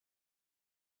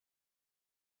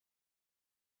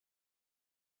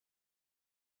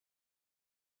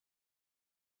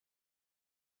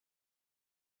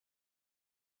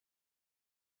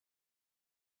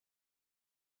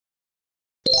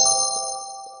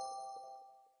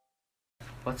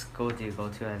What school do you go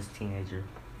to as a teenager?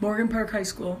 Morgan Park High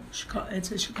School.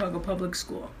 It's a Chicago public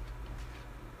school.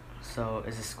 So,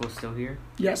 is the school still here?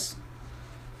 Yes.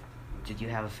 Did you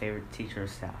have a favorite teacher or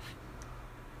staff?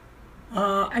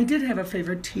 I did have a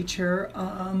favorite teacher,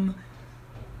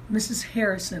 Mrs.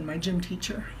 Harrison, my gym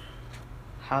teacher.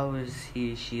 How is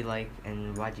she like,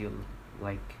 and why do you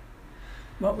like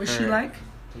What was her? she like?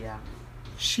 Yeah.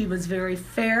 She was very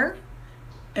fair,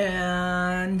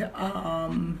 and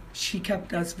she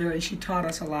taught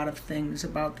us a lot of things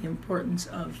about the importance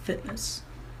of fitness.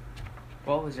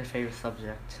 What was your favorite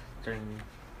subject during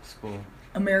school?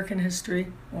 American history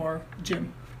or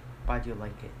gym. Why do you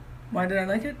like it? Why did I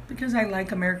like it? Because I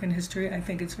like American history. I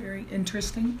think it's very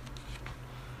interesting.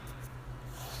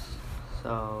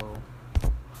 So,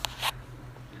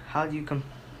 how do you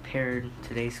compare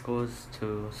today's schools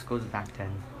to schools back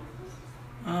then?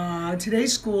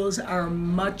 Today's schools are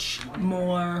much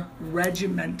more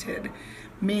regimented,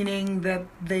 meaning that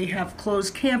they have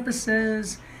closed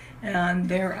campuses and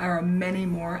there are many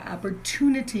more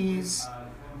opportunities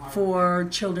for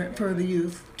the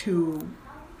youth to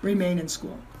remain in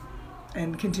school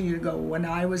and continue to go. When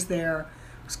I was there,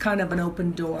 it was kind of an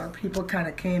open door. People kind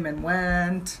of came and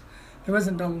went. There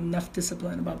wasn't enough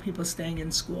discipline about people staying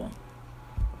in school.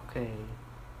 Okay,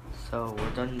 so we're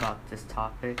done about this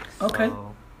topic. Okay.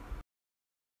 So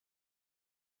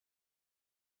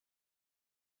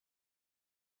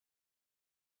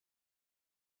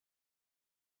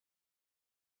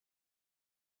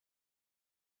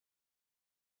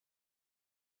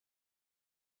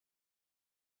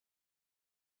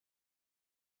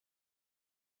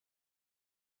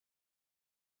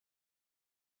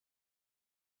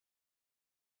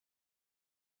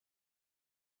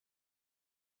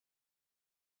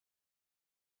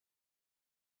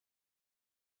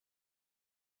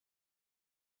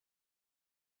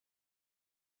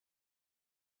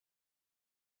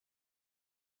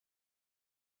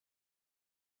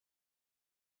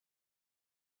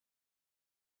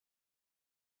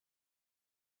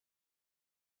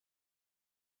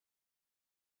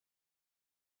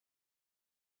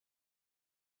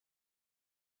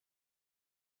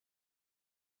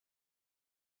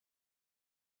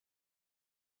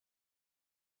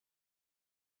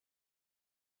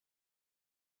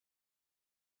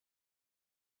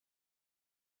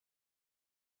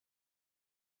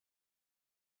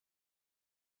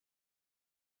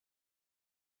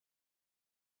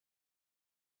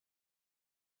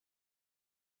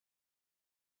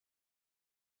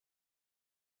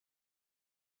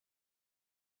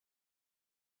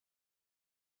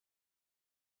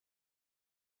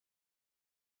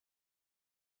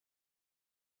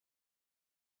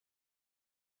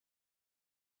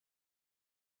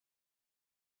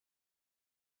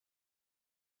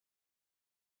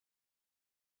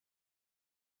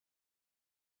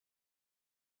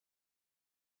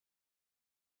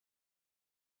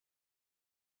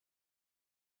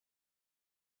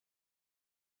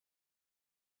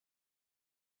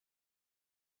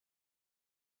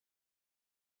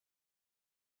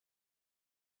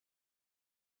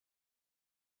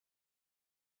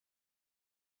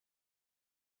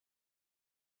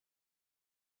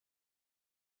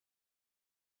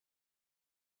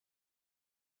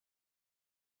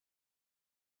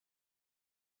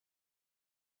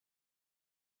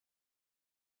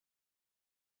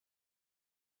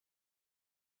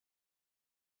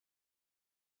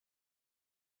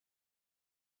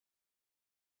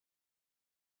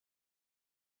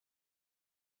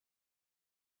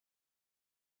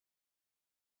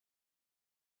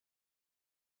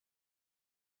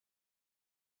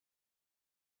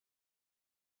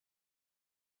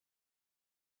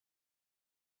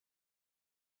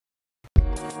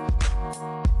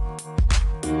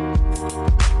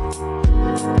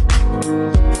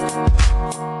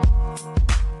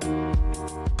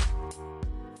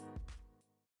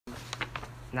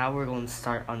now we're going to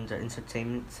start on the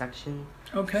entertainment section.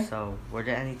 Okay. So, were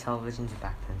there any televisions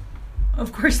back then?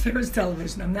 Of course there was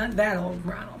television. I'm not that old,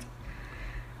 Ronald.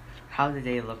 How did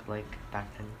they look like back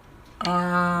then?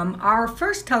 Our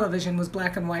first television was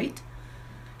black and white.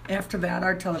 After that,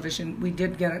 we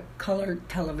did get a colored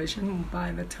television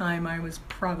by the time I was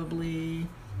probably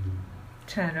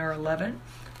 10 or 11.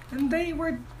 And they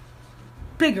were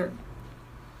bigger.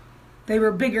 They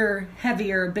were bigger,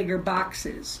 heavier, bigger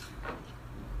boxes.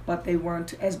 But they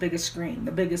weren't as big a screen.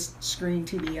 The biggest screen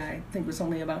TV, I think, was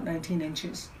only about 19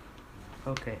 inches.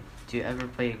 Okay. Do you ever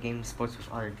play a game of sports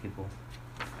with other people?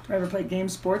 Do I ever play game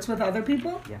sports with other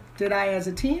people? Yeah. Did I as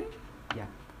a team? Yeah.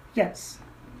 Yes.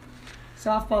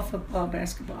 Softball, football,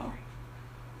 basketball.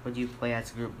 What do you play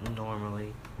as a group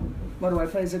normally? What do I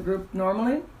play as a group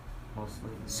normally?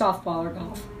 Mostly. Softball or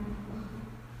golf.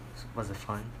 Was it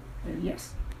fun?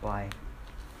 Yes. Why?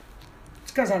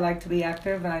 It's because I like to be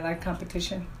active and I like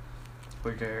competition.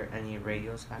 Were there any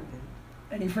radios back then?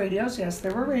 Any radios? Yes,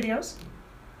 there were radios.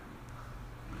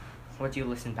 What do you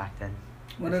listen back then?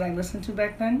 What did I listen to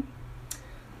back then?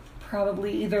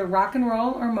 Probably either rock and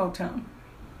roll or Motown.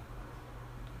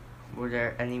 Were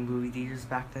there any movie theaters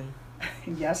back then?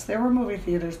 Yes, there were movie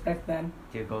theaters back then.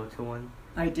 Did you go to one?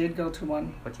 I did go to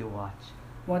one. What do you watch?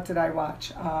 What did I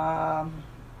watch?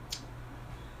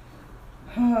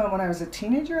 When I was a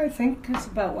teenager, I think it's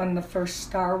about when the first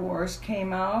Star Wars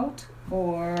came out,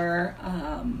 or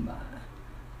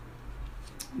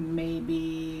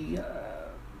maybe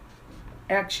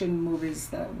action movies.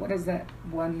 What is that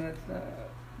one with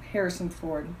Harrison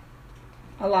Ford?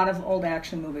 A lot of old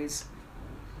action movies.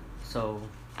 So,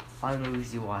 all the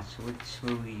movies you watch, which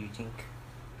movie do you think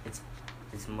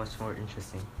it's much more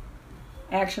interesting?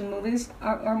 Action movies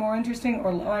are more interesting,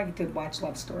 or I did watch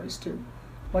love stories too.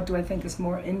 What do I think is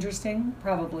more interesting?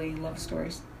 Probably love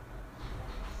stories.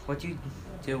 What do you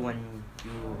do when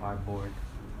you are bored?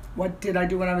 What did I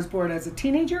do when I was bored as a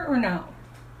teenager or now?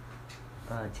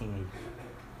 Teenager.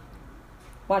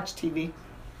 Watch TV.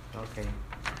 Okay.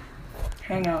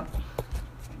 Hang out.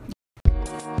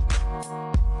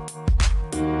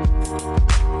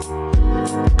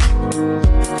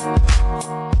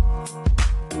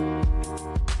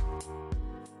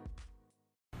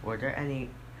 Were there any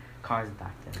cars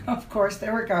back then? Of course,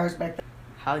 there were cars back then.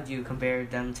 How do you compare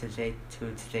them to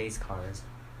today's cars?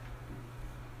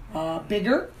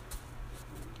 Bigger,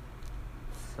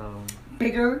 So,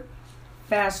 bigger,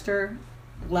 faster,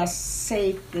 less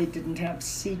safe. They didn't have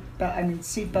seat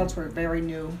belts were very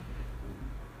new.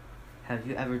 have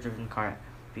you ever driven a car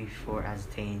before as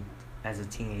a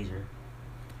teenager?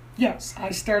 Yes,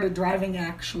 I started driving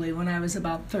actually when I was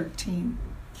about 13.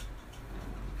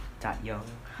 That young?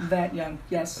 That young,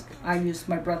 yes. Okay. I used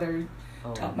my brother.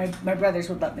 Oh. My brothers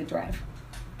would let me drive.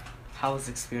 How was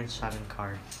the experience driving a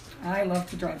car? I love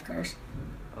to drive cars.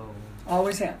 Oh.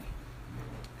 Always have.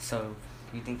 So,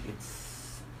 you think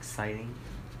it's exciting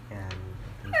and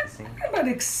interesting? Not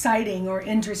exciting or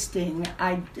interesting.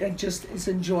 It just is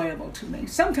enjoyable to me.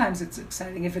 Sometimes it's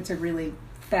exciting if it's a really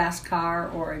fast car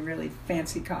or a really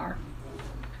fancy car.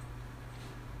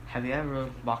 Have you ever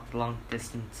walked long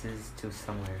distances to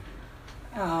somewhere?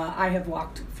 I have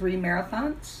walked 3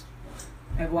 marathons.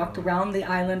 I've walked around the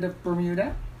island of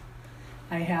Bermuda.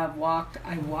 I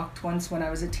walked once when I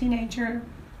was a teenager,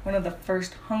 one of the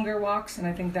first hunger walks, and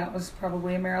I think that was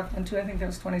probably a marathon too. I think that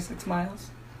was 26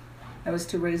 miles. That was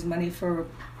to raise money for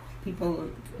people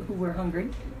who were hungry.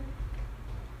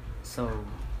 So,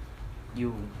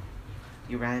 you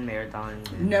ran marathon?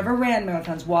 Never ran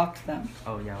marathons, walked them.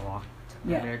 Oh yeah, walked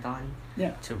Yeah. a marathon?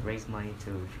 Yeah. To raise money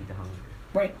to feed the hungry.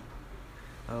 Right.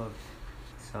 Oh,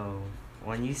 so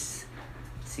when you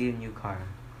see a new car,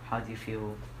 how do you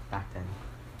feel back then?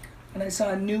 When I saw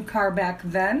a new car back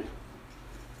then,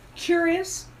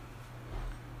 curious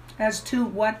as to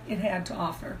what it had to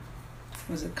offer.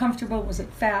 Was it comfortable? Was it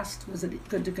fast? Was it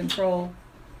good to control?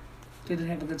 Did it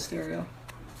have a good stereo?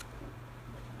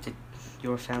 Did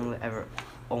your family ever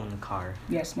own a car?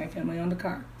 Yes, my family owned a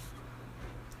car.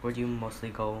 Where do you mostly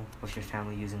go with your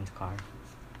family using the car?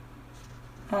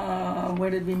 Where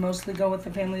did we mostly go with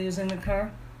the family using the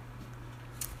car?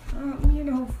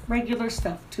 Regular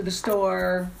stuff. To the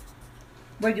store,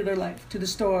 regular life. To the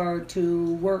store,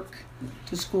 to work,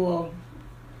 to school,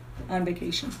 on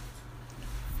vacation.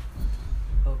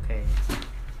 Okay.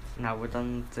 Now we're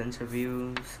done with the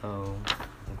interview, so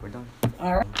I think we're done.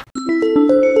 All right.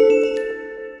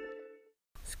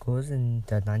 Schools in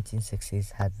the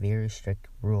 1960s had very strict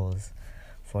rules.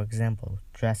 For example,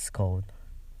 dress code.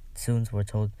 Students were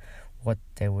told what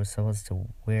they were supposed to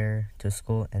wear to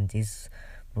school, and these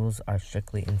rules are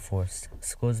strictly enforced.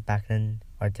 Schools back then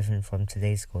are different from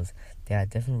today's schools. They had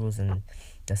different rules, and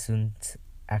the students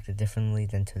acted differently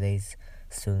than today's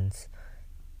students.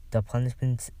 The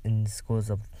punishments in schools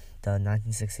of the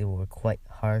 1960s were quite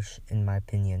harsh, in my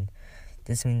opinion.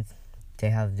 This means they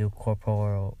have to do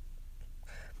corporal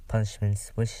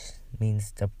punishments, which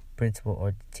means the principal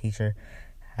or the teacher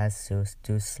has to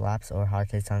do slaps or hard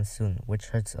hits on a student, which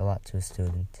hurts a lot to a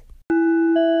student.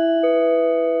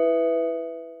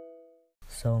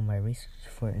 So, my research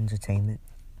for entertainment,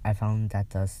 I found that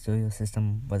the studio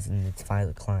system was in its final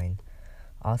decline.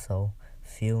 Also,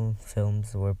 few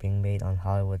films were being made on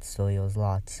Hollywood studios'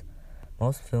 lots.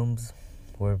 Most films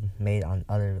were made on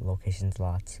other locations'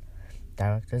 lots.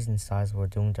 Directors and stars were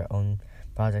doing their own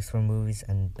projects for movies,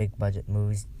 and big budget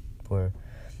movies were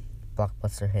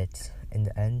blockbuster hits. In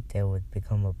the end, they would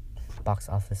become a box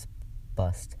office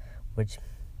bust, which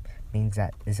means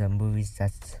that it's a movie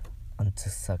that's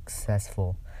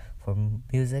unsuccessful. For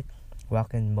music,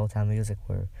 rock and Motown music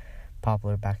were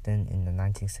popular back then in the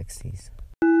 1960s.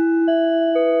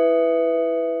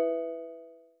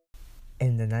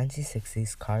 In the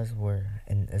 1960s, cars were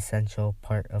an essential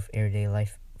part of everyday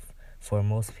life for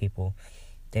most people.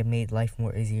 They made life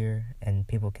more easier and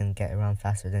people can get around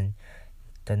faster than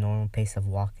the normal pace of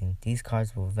walking. These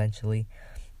cars will eventually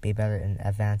be better and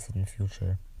advanced in the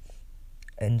future.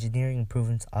 Engineering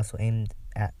improvements also aimed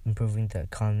at improving the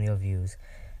economy of use.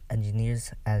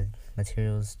 Engineers added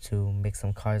materials to make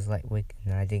some cars lightweight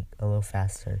and I think a little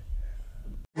faster.